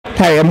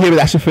Hey, I'm here with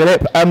Asha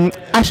Phillips.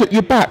 Asha,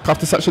 you're back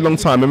after such a long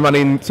time and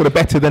running sort of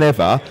better than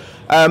ever,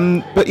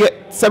 but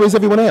yet so is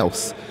everyone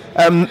else.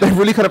 They've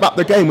really kind of upped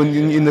the game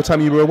in the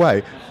time you were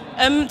away.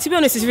 To be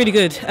honest, it's really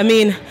good. I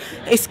mean,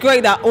 it's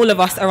great that all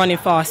of us are running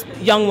fast,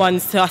 young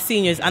ones to our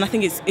seniors, and I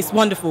think it's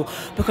wonderful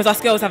because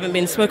us girls haven't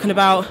been spoken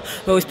about,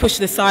 we're always pushed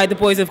to the side, the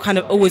boys have kind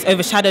of always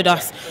overshadowed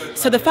us.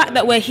 So the fact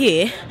that we're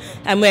here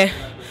and we're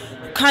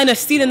kind of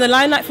stealing the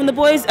limelight from the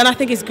boys, and I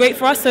think it's great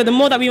for us. So the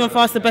more that we run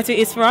fast, the better it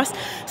is for us.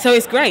 So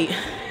it's great.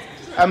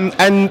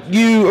 And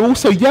you are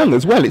also young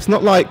as well. It's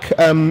not like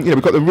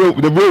we've got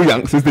the real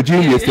youngsters, the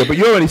juniors still, but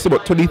you're only still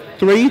what,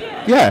 23?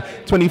 Yeah,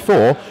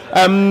 24.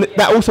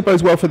 That also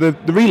bodes well for the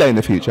relay in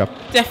the future.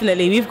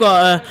 Definitely, we've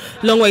got a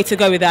long way to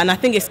go with that, and I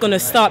think it's going to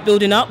start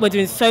building up. We're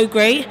doing so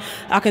great.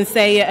 I can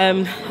say,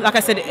 like I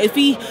said, if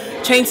we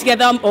train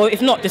together, or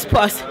if not, just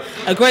put us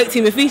a great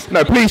team.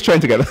 No, please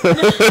train together.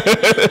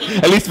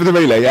 At least for the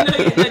relay, yeah.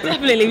 No,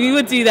 definitely, we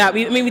would do that.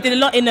 We did a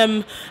lot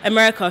in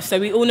America, so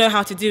we all know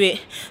how to do it.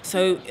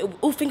 So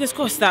all fingers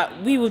crossed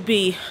that we would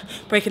be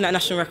breaking that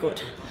national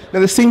record. Now,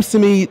 there seems to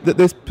me that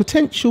there's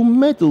potential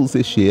medals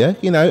this year,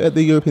 at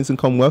the Europeans and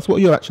Commonwealths. What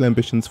are your actual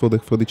ambitions for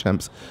the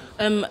champs?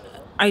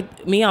 I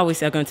always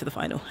say I'm going to the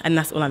final, and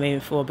that's all I'm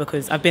aiming for,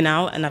 because I've been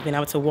out and I've been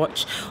able to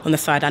watch on the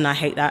side, and I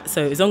hate that.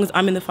 So as long as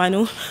I'm in the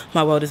final,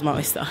 my world is my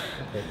oyster.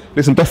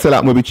 Listen, best of luck,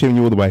 and we'll be cheering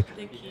you all the way.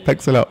 Thank you.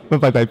 Thanks a lot.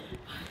 Bye-bye, babe.